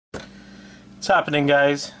What's happening,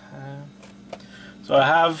 guys? So I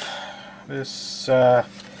have this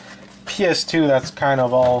PS2 that's kind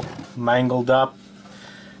of all mangled up,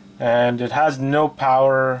 and it has no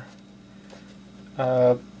power,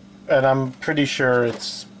 and I'm pretty sure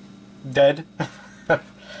it's dead.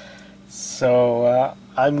 So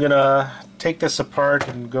I'm gonna take this apart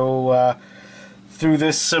and go through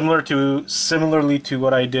this similarly to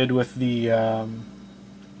what I did with the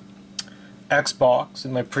Xbox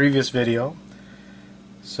in my previous video.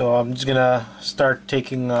 So I'm just gonna start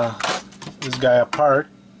taking this guy apart.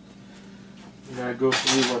 I'm gonna go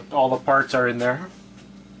through what all the parts are in there.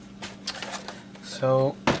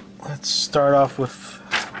 So let's start off with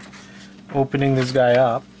opening this guy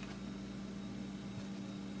up.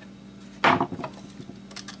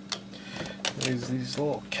 There's these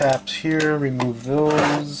little caps here, remove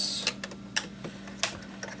those.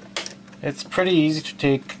 It's pretty easy to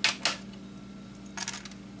take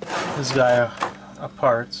this guy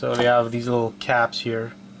apart. So they have these little caps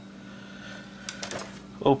here.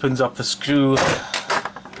 Opens up the screw.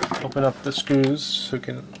 Open up the screws so you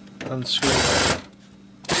can unscrew it.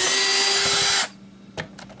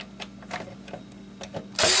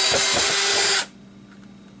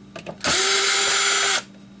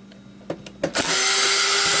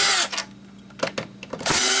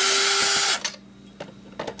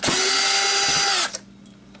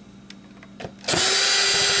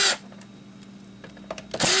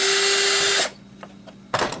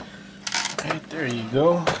 There you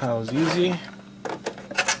go, that was easy.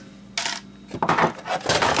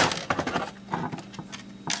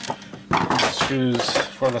 Screws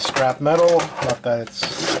for the scrap metal, not that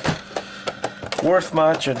it's worth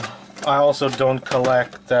much, and I also don't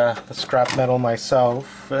collect the scrap metal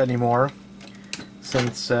myself anymore,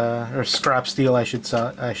 since or scrap steel I should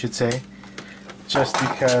say, just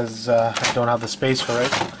because I don't have the space for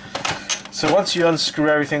it. So once you unscrew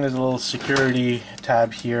everything, there's a little security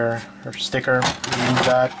tab here, or sticker. Remove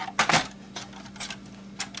that.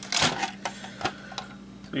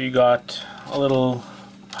 So you got a little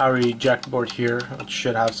power eject board here, which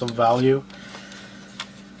should have some value.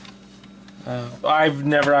 I've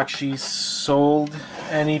never actually sold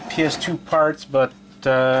any PS2 parts, but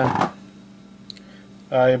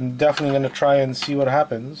I'm definitely going to try and see what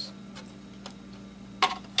happens.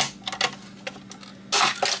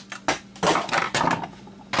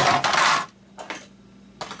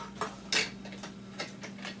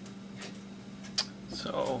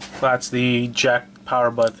 So that's the eject power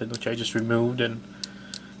button, which I just removed, and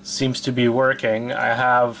seems to be working. I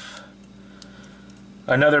have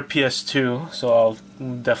another PS2, so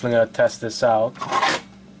I'm definitely gonna test this out.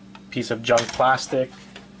 Piece of junk plastic,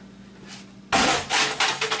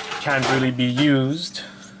 can't really be used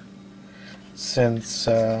since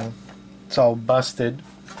it's all busted.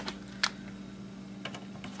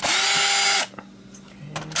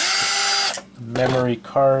 Memory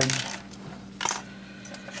card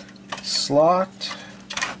slot.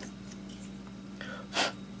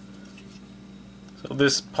 So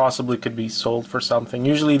this possibly could be sold for something.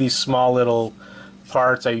 Usually these small little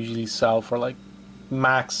parts I usually sell for like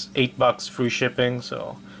max $8 free shipping,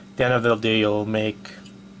 so at the end of the day you'll make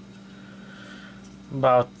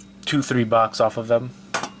about $2-3 off of them.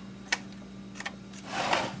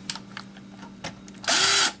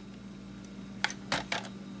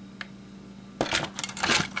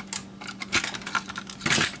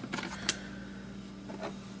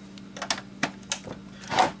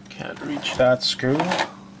 Can't reach that screw.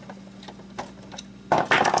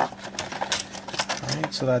 Alright,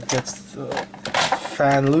 so that gets the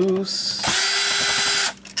fan loose.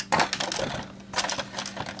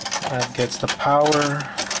 That gets the power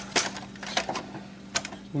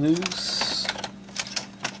loose.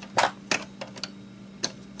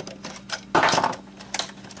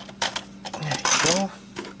 There you go.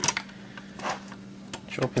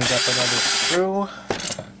 Which opens up another screw.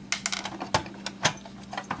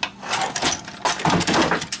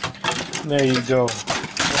 There you go.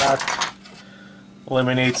 That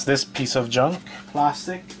eliminates this piece of junk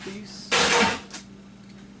plastic piece.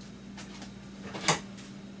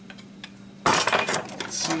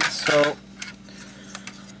 Let's see, so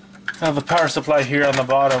I have the power supply here on the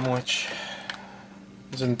bottom, which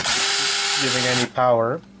isn't giving any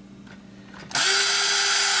power.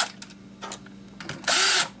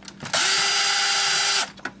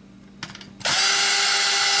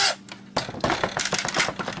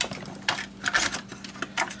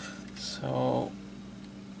 So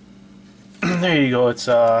there you go, it's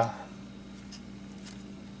a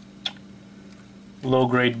low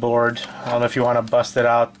grade board. I don't know if you want to bust it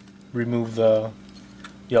out, remove the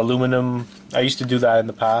aluminum. I used to do that in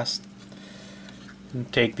the past.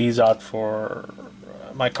 and take these out for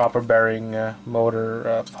my copper bearing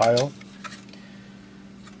motor pile.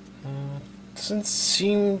 Doesn't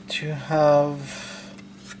seem to have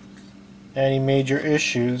any major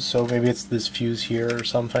issues, so maybe it's this fuse here or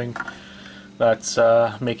something that's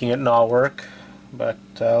making it not work. But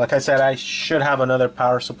like I said, I should have another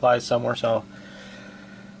power supply somewhere, so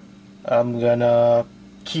I'm gonna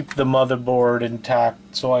keep the motherboard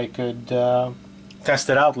intact so I could test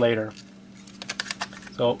it out later.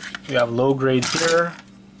 So we have low grade here.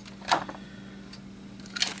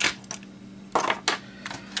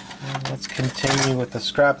 And let's continue with the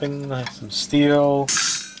scrapping. Some steel.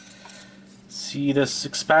 See this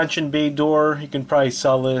expansion bay door? You can probably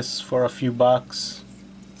sell this for a few bucks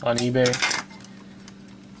on eBay.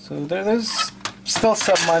 So there's still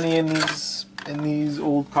some money in these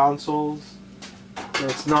old consoles. So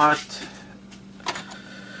it's not.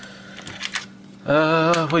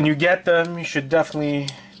 When you get them, you should definitely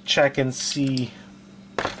check and see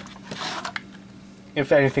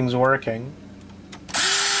if anything's working.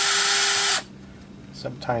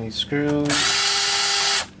 Some tiny screws.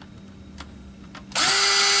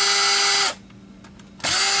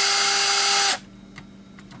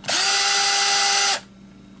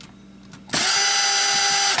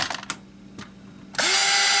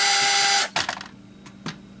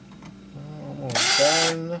 Almost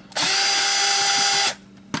done.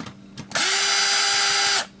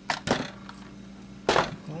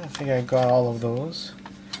 I think I got all of those.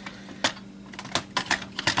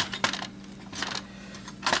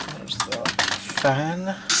 There's the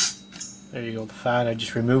fan. There you go, the fan. I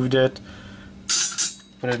just removed it.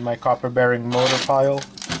 Put it in my copper bearing motor pile.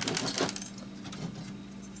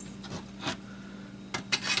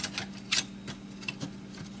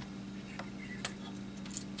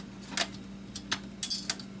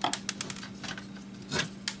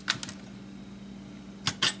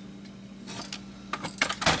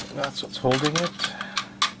 That's what's holding it.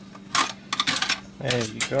 There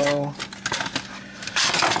you go.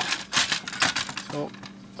 So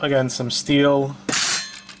again, some steel.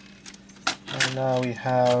 And now we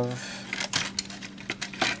have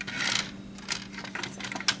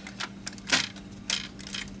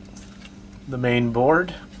the main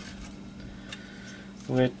board,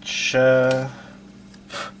 which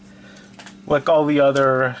like all the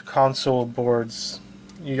other console boards,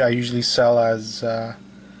 I usually sell as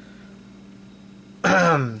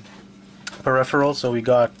peripheral. So we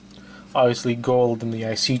got obviously gold in the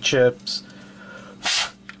IC chips.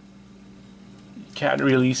 You can't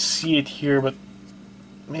really see it here, but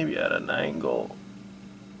maybe at an angle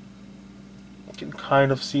you can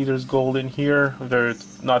kind of see there's gold in here.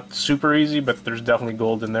 It's not super easy, but there's definitely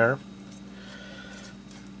gold in there.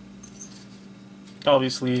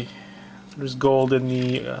 Obviously there's gold in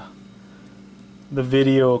the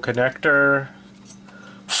video connector.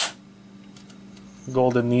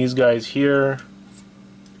 Gold in these guys here.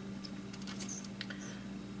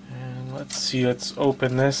 And let's see, let's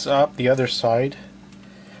open this up, the other side,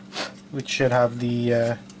 which should have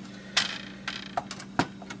the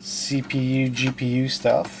CPU, GPU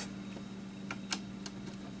stuff.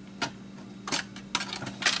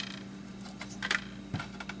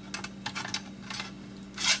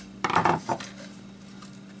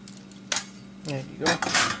 There you go.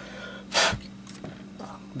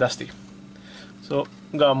 Dusty. So,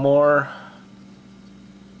 got more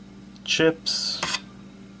chips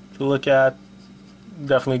to look at.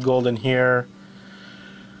 Definitely gold in here.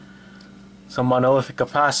 Some monolithic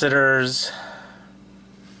capacitors.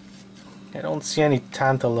 I don't see any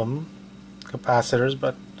tantalum capacitors,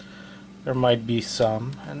 but there might be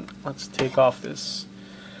some. And let's take off this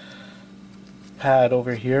pad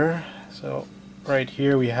over here. So, right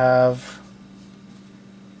here we have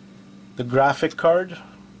the graphic card.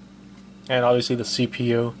 And obviously the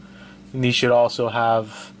CPU, and these should also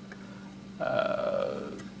have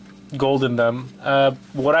gold in them.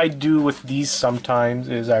 What I do with these sometimes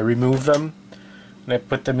is I remove them and I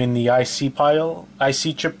put them in the IC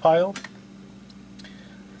chip pile,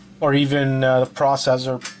 or even the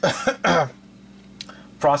processor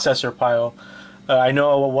pile. I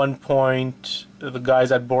know at one point the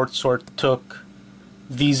guys at BoardSort took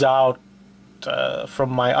these out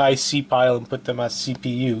from my IC pile and put them as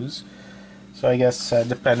CPUs. So I guess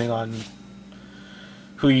depending on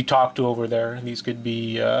who you talk to over there, these could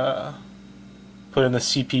be put in the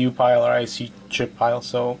CPU pile or IC chip pile.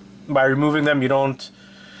 So by removing them, you don't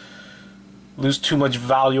lose too much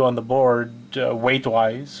value on the board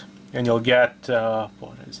weight-wise, and you'll get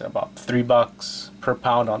what is it, about $3 per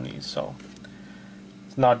pound on these. So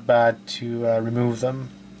it's not bad to remove them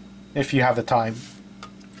if you have the time.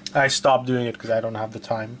 I stopped doing it because I don't have the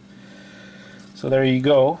time. So there you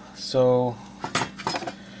go. So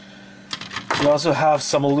we also have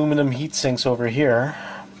some aluminum heat sinks over here.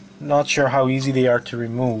 Not sure how easy they are to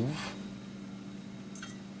remove.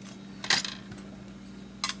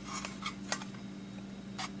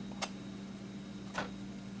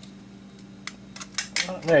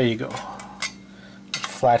 There you go.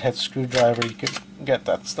 Flathead screwdriver, you can get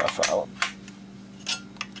that stuff out.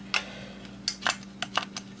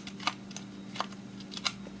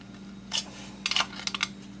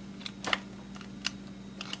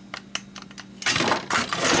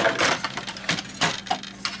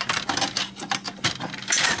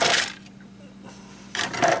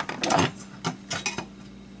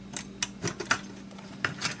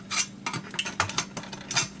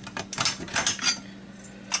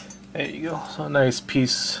 There you go, so a nice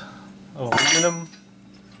piece of aluminum.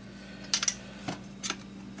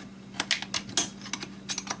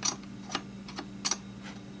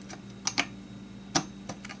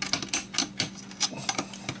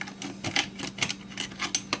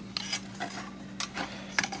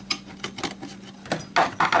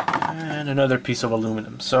 And another piece of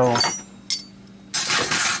aluminum. So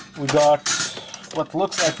we got what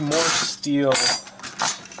looks like more steel,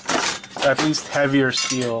 at least heavier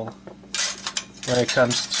steel, when it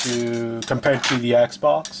comes to compared to the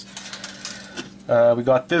Xbox. We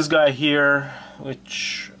got this guy here,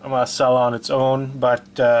 which I'm gonna sell on its own, but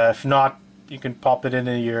if not, you can pop it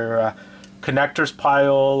into your connectors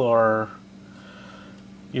pile or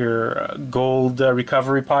your gold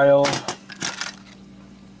recovery pile.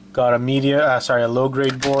 Got a low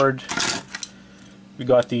grade board. We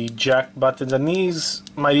got the jack buttons, and these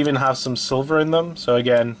might even have some silver in them. So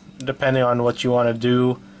again, depending on what you want to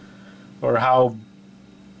do or how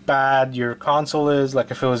bad your console is,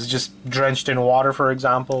 like if it was just drenched in water, for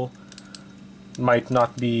example, might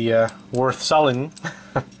not be worth selling.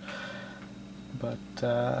 But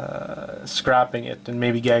scrapping it and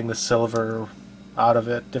maybe getting the silver out of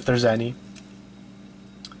it if there's any.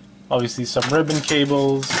 Obviously some ribbon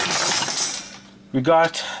cables. We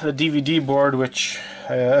got the DVD board, which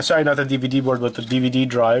sorry, not the DVD board, but the DVD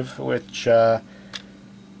drive, which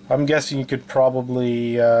I'm guessing you could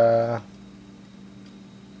probably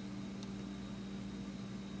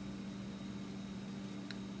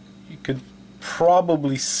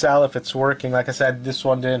sell if it's working. Like I said, this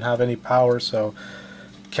one didn't have any power, so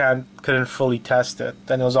couldn't fully test it.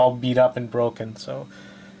 Then it was all beat up and broken, so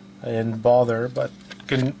I didn't bother. But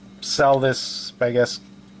can sell this, I guess,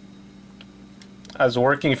 as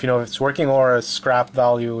working if you know if it's working, or a scrap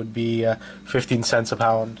value would be 15 cents a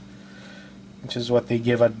pound, which is what they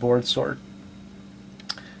give at board sort.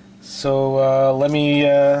 So let me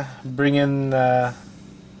bring in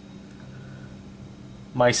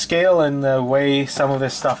my scale and weigh some of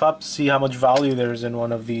this stuff up, see how much value there's in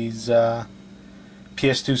one of these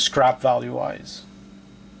PS2 scrap value wise.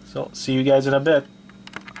 So see you guys in a bit.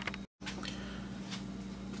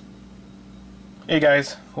 Hey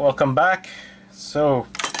guys, welcome back. So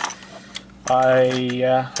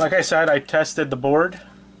like I said, I tested the board.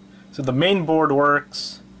 So the main board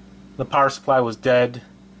works, the power supply was dead.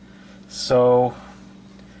 So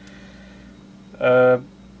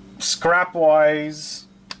scrap wise,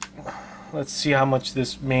 let's see how much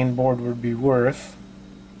this main board would be worth.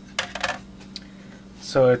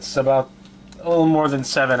 So it's about a little more than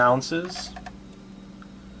 7 ounces.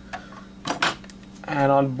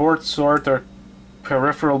 And on board sort, our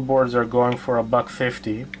peripheral boards are going for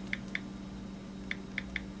 $1.50.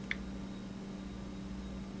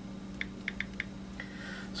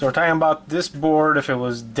 So we're talking about this board, if it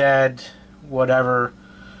was dead, whatever,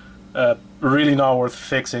 really not worth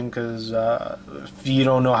fixing, because if you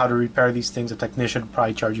don't know how to repair these things, a technician would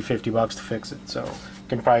probably charge you $50 to fix it. So you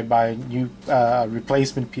can probably buy a new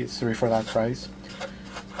replacement PS3 for that price.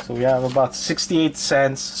 So we have about 68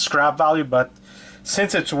 cents scrap value, but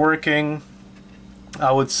since it's working,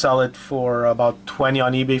 I would sell it for about 20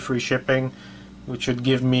 on eBay free shipping, which would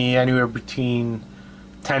give me anywhere between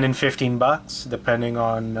 10 and 15 bucks, depending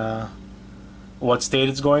on what state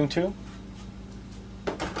it's going to.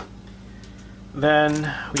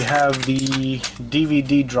 Then we have the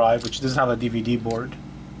DVD drive, which doesn't have a DVD board.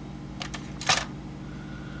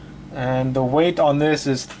 And the weight on this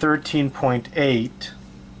is 13.8.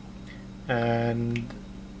 And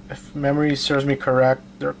if memory serves me correct,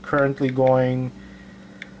 they're currently going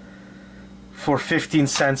for 15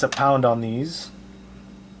 cents a pound on these.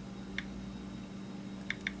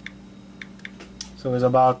 So there's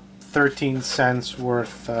about 13 cents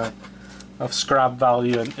worth of scrap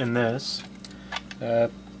value in this.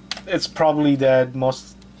 It's probably dead.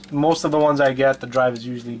 Most most of the ones I get, the drive is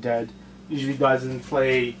usually dead. Usually doesn't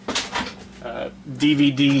play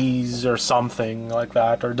DVDs or something like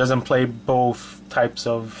that, or doesn't play both types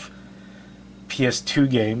of PS2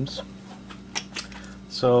 games.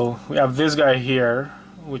 So we have this guy here,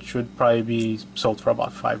 which would probably be sold for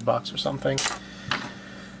about $5 or something.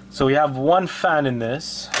 So we have one fan in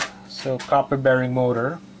this, so copper bearing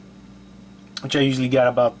motor, which I usually get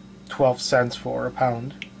about 12 cents for a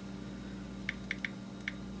pound.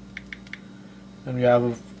 And we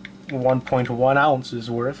have 1.1 ounces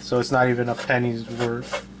worth, so it's not even a penny's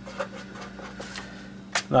worth.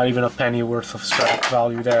 Not even a penny worth of scrap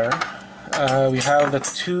value there. We have the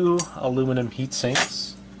 2 aluminum heat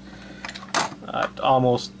sinks at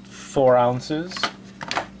almost 4 ounces.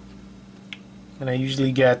 And I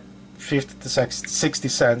usually get 50 to 60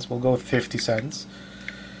 cents. We'll go with 50 cents.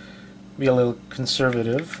 Be a little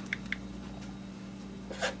conservative.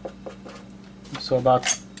 So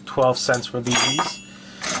about 12 cents for these.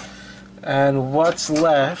 And what's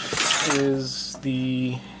left is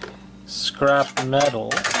the scrap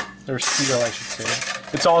metal, or steel I should say.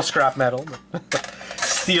 It's all scrap metal, but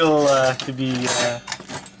steel to be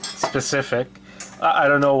specific. I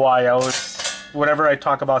don't know why. Whenever I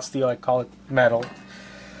talk about steel, I call it metal.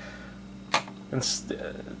 And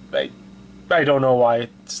I don't know why.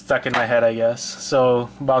 It's stuck in my head, I guess. So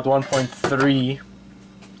about 1.3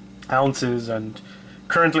 ounces, and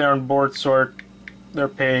currently on board sort, they're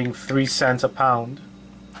paying 3 cents a pound.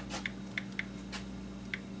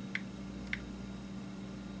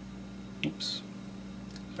 Oops.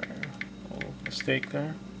 Sorry, a little mistake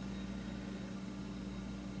there.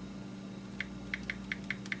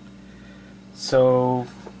 So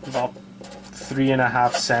about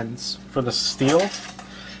 3.5 cents for the steel,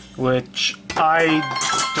 which I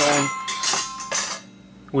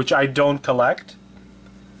don't collect.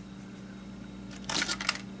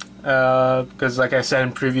 Because like I said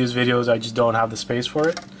in previous videos, I just don't have the space for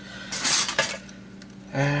it.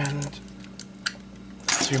 And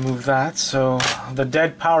let's remove that. So the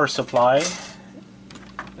dead power supply is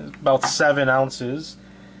about 7 ounces,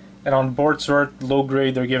 and on board sort, low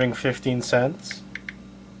grade, they're giving 15 cents.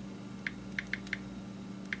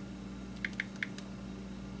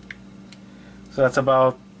 So that's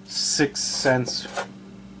about 6 cents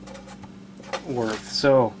worth.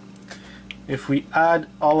 So if we add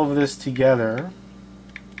all of this together,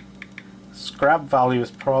 scrap value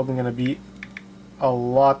is probably going to be a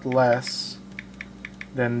lot less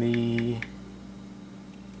than the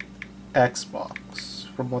Xbox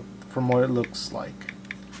from what it looks like.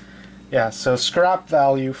 Yeah, so scrap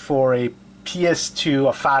value for a PS2,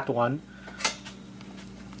 a fat one,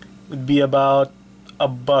 would be about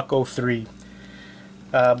 $1.03.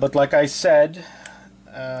 But like I said,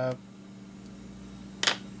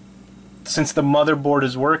 since the motherboard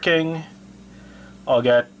is working, I'll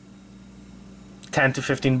get 10 to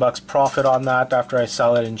 15 bucks profit on that after I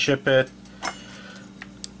sell it and ship it.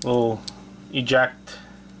 We'll eject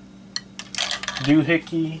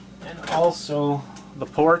doohickey and also the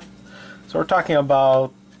port. So we're talking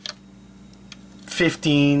about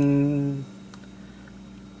 15,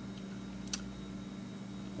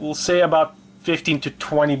 we'll say about 15 to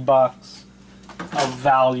 20 bucks of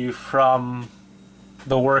value from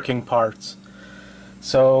the working parts.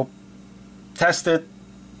 So test it,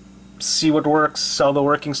 see what works, sell the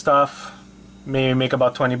working stuff, maybe make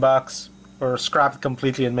about 20 bucks, or scrap it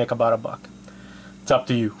completely and make about $1. It's up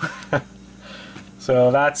to you.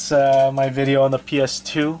 So that's my video on the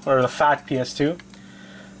PS2, or the fat PS2.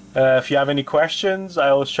 If you have any questions, I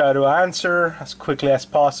always try to answer as quickly as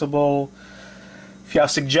possible. If you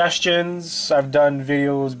have suggestions, I've done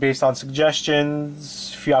videos based on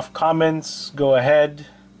suggestions. If you have comments, go ahead.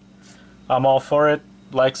 I'm all for it.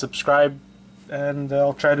 Like, subscribe, and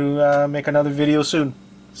I'll try to make another video soon.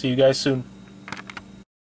 See you guys soon.